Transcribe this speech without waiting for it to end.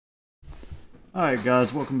Alright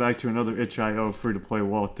guys, welcome back to another itch.io free-to-play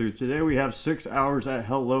walkthrough. Today we have 6 hours at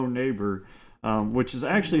Hello Neighbor, which is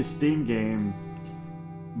actually a Steam game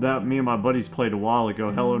that me and my buddies played a while ago.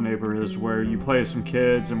 Hello Neighbor is where you play as some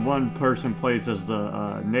kids and one person plays as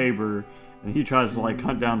the neighbor and he tries to like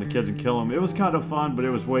hunt down the kids and kill them. It was kind of fun, but it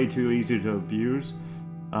was way too easy to abuse.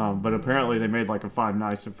 But apparently they made like a Five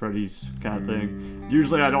Nights at Freddy's kind of thing.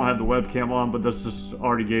 Usually I don't have the webcam on, but this just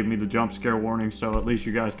already gave me the jump scare warning, so at least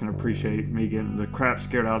you guys can appreciate me getting the crap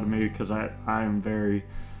scared out of me, because I am very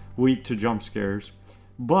weak to jump scares.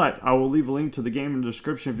 But I will leave a link to the game in the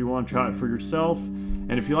description if you want to try it for yourself.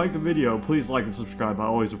 And if you like the video, please like and subscribe. I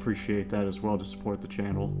always appreciate that as well to support the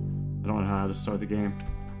channel. I don't know how to start the game.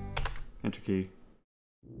 Enter key.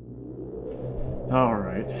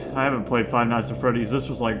 Alright, I haven't played Five Nights at Freddy's. This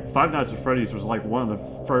was like, Five Nights at Freddy's was like one of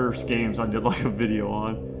the first games I did like a video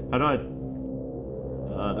on. How do I...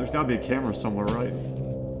 there's gotta be a camera somewhere, right?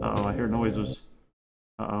 Uh-oh, I hear noises.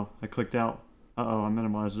 Uh-oh, I clicked out. Uh-oh, I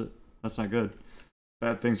minimized it. That's not good.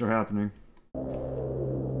 Bad things are happening.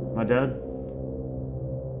 Am I dead?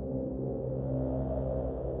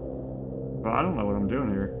 Bro, I don't know what I'm doing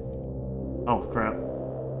here. Oh, crap.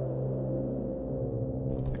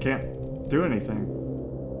 I can't do anything.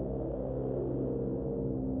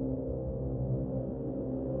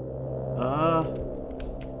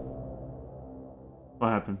 What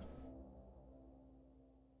happened?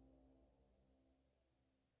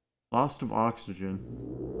 Loss of oxygen.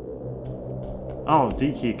 Oh,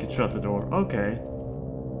 D key could shut the door. Okay.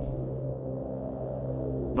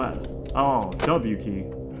 But, oh, W key.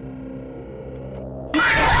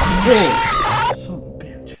 Whoa! Son of a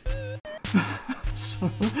bitch.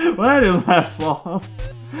 Well, that didn't last long.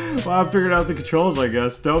 Well, I figured out the controls, I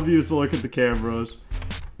guess. W is to look at the cameras.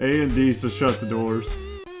 A and D is to shut the doors.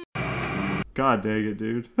 God dang it,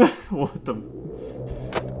 dude. What the...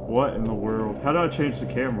 What in the world? How do I change the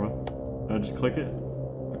camera? Do I just click it?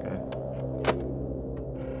 Okay.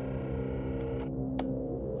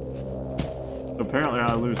 So apparently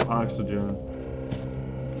I lose oxygen.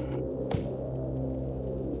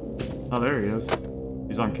 Oh, there he is.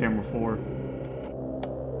 He's on camera 4.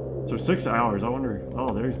 So 6 hours, I wonder...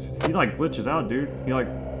 Oh, he like glitches out, dude. He like...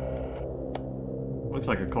 Looks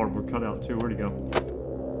like a cardboard cutout too. Where'd he go?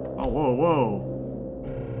 Oh, whoa, whoa.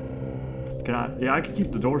 Can I... Yeah, I can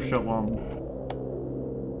keep the door shut while I'm...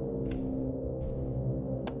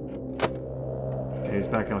 Okay, he's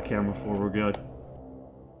back on camera 4. We're good.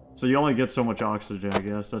 So you only get so much oxygen, I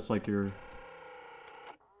guess. That's like your...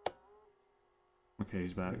 Okay,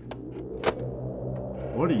 he's back.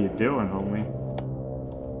 What are you doing, homie?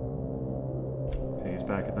 Okay, he's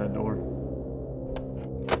back at that door.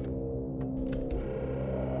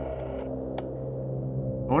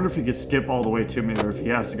 I wonder if he could skip all the way to me, or if he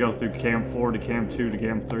has to go through cam 4 to cam 2 to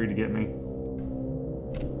cam 3 to get me.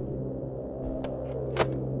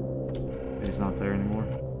 He's not there anymore.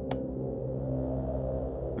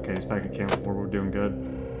 Okay, he's back at cam 4. We're doing good.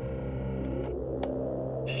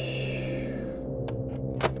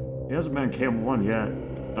 He hasn't been in cam 1 yet,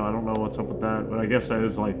 so I don't know what's up with that, but I guess that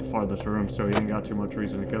is like the farthest room, so he ain't got too much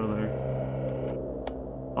reason to go there.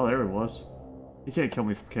 Oh, there he was. He can't kill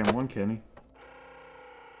me from cam 1, can he?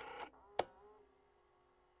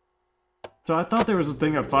 So I thought there was a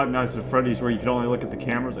thing at Five Nights at Freddy's where you could only look at the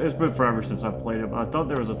cameras. It's been forever since I played it, but I thought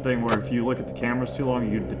there was a thing where if you look at the cameras too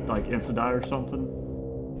long, you could like insta-die or something.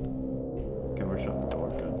 Okay, we're shutting the door.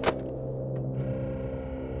 Good.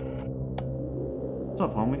 What's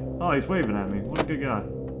up, homie? Oh, he's waving at me. What a good guy.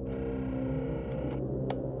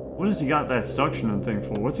 What has he got that suctioning thing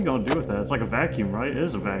for? What's he gonna do with that? It's like a vacuum, right? It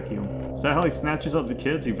is a vacuum. Is that how he snatches up the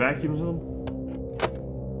kids? He vacuums them?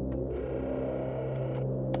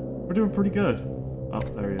 We're doing pretty good. Oh,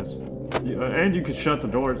 there he is. And you can shut the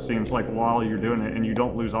door, it seems like, while you're doing it, and you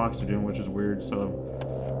don't lose oxygen, which is weird, so...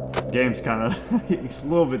 Game's kind of a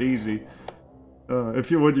little bit easy. If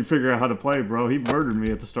you figure out how to play, bro, he murdered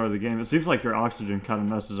me at the start of the game. It seems like your oxygen kind of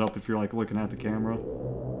messes up if you're, like, looking at the camera.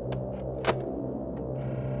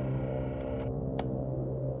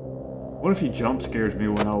 What if he jump scares me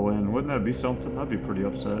when I win? Wouldn't that be something? I'd be pretty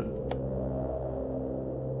upset.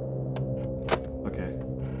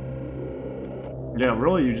 Yeah,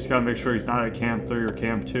 really, you just gotta make sure he's not at cam 3 or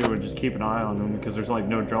cam 2 and just keep an eye on him, because there's like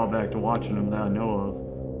no drawback to watching him that I know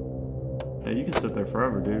of. Yeah, you can sit there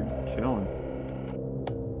forever, dude. Chilling.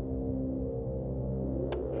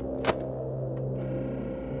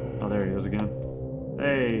 Oh, there he is again.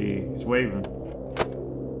 Hey, he's waving.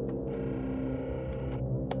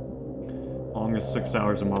 Longest 6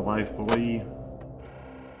 hours of my life, boy.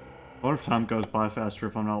 I wonder if time goes by faster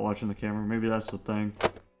if I'm not watching the camera. Maybe that's the thing.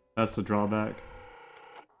 That's the drawback.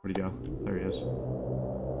 Where'd he go? There he is.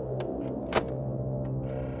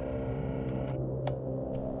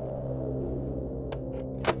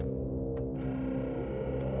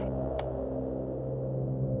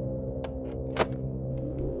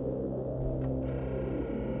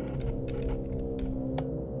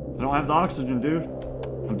 I don't have the oxygen, dude.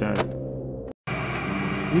 I'm dead.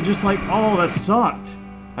 He just like, oh, that sucked.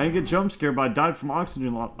 I didn't get jump scared, but I died from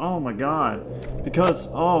oxygen loss. Oh my god. Because,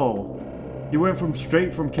 oh, he went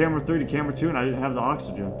straight from camera 3 to camera 2 and I didn't have the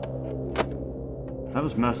oxygen. That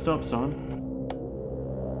was messed up, son.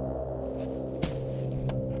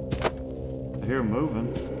 I hear him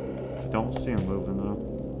moving. I don't see him moving, though.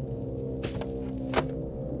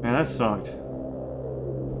 Man, that sucked.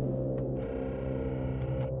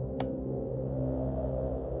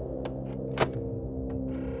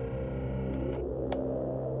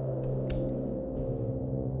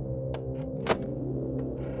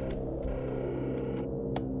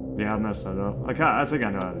 Yeah, I messed that up. I think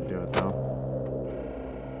I know how to do it, though.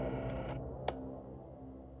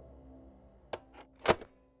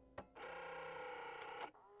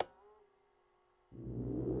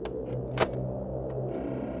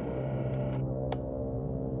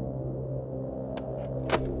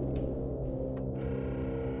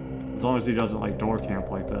 As long as he doesn't, like, door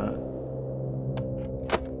camp like that.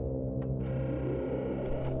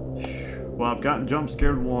 Well, I've gotten jump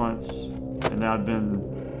scared once, and now I've been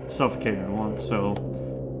suffocated once, so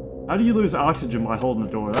how do you lose oxygen by holding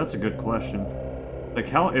the door? That's a good question. Like,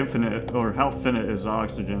 how infinite or how finite is the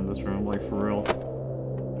oxygen in this room, like, for real?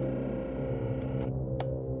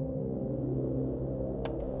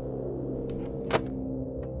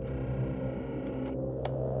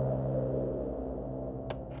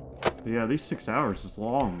 But yeah, these 6 hours is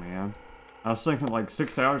long, man. I was thinking like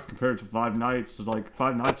 6 hours compared to 5 nights. So like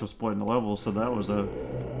 5 nights was split into levels, so that was a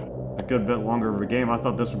good bit longer of a game. I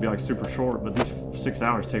thought this would be like super short, but these 6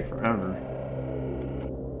 hours take forever.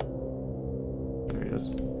 There he is.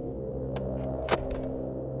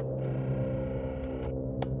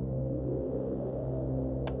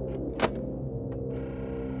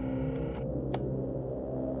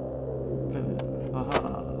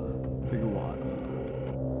 Aha. Big water.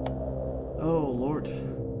 Oh, Lord.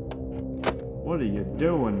 What are you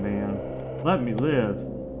doing, man? Let me live.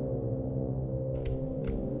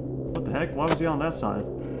 What the heck? Why was he on that side?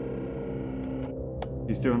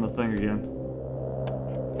 He's doing the thing again.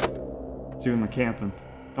 He's doing the camping.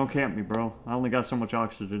 Don't camp me, bro. I only got so much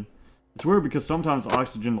oxygen. It's weird because sometimes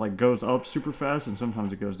oxygen like goes up super fast and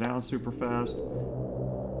sometimes it goes down super fast.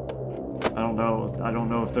 I don't know. I don't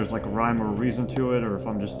know if there's like a rhyme or a reason to it or if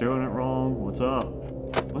I'm just doing it wrong. What's up?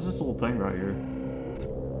 What's this little thing right here?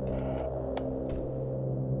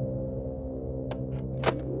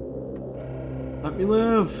 Let me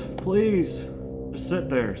live, please. Just sit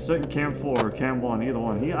there. Sit in Cam 4 or Cam 1, either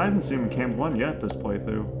one. I haven't seen him in Cam 1 yet this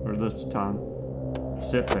playthrough, or this time.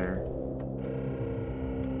 Sit there.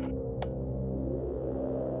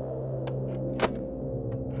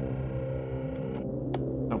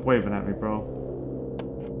 Stop waving at me, bro.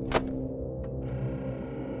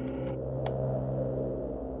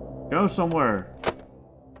 Go somewhere.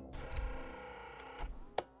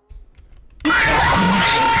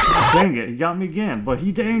 Dang it, he got me again. But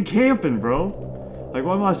he dang camping, bro. Like,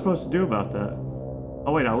 what am I supposed to do about that?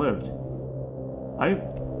 Oh, wait, I lived. I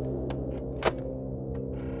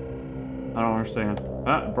don't understand.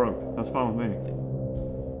 Ah, it broke. That's fine with me.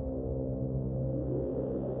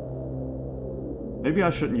 Maybe I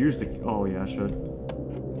shouldn't use the... Oh, yeah, I should.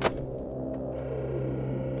 I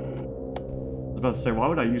was about to say, why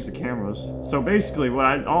would I use the cameras? So basically,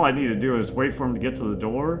 all I need to do is wait for him to get to the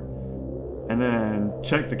door, and then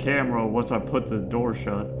check the camera once I put the door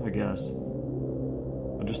shut, I guess.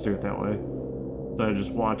 I'll just do it that way. Instead of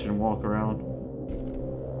just watch and walk around.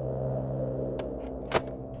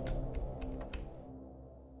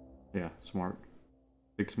 Yeah, smart.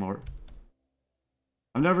 Big smart.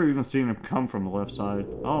 I've never even seen him come from the left side.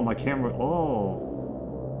 Oh, my camera. Oh.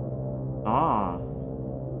 Ah.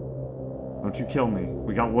 Don't you kill me.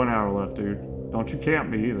 We got 1 hour left, dude. Don't you camp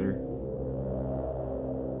me either.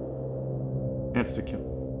 Insta kill.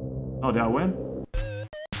 Oh, did I win?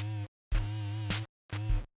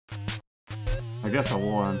 I guess I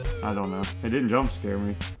won. I don't know. It didn't jump scare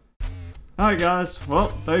me. Alright guys, well,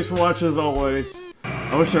 thanks for watching as always.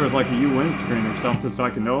 I wish there was like a you win screen or something so I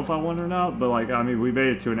could know if I won or not, but like, I mean, we made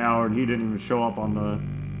it to an hour and he didn't even show up on the,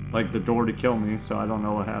 like, the door to kill me, so I don't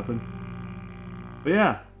know what happened. But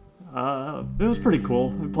yeah, it was pretty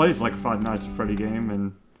cool. It plays like a Five Nights at Freddy game,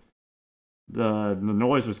 and the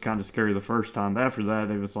noise was kind of scary the first time, but after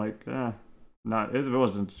that it was like, it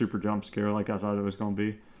wasn't super jump scare like I thought it was going to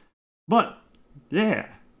be. But, yeah.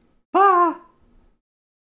 Bye!